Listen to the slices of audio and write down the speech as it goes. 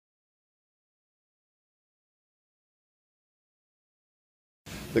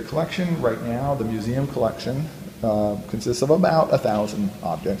The collection right now, the museum collection, consists of about 1,000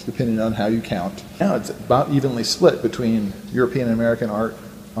 objects, depending on how you count. Now it's about evenly split between European and American art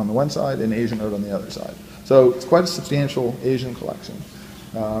on the one side and Asian art on the other side. So it's quite a substantial Asian collection.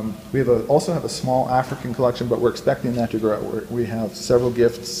 We also have a small African collection, but we're expecting that to grow. We have several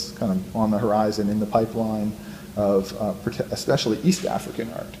gifts kind of on the horizon in the pipeline of especially East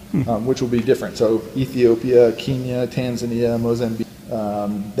African art, which will be different. So Ethiopia, Kenya, Tanzania, Mozambique.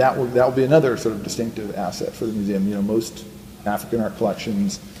 That will be another sort of distinctive asset for the museum. You know, most African art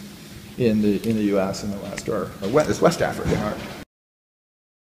collections in the U.S. and the West is West African art.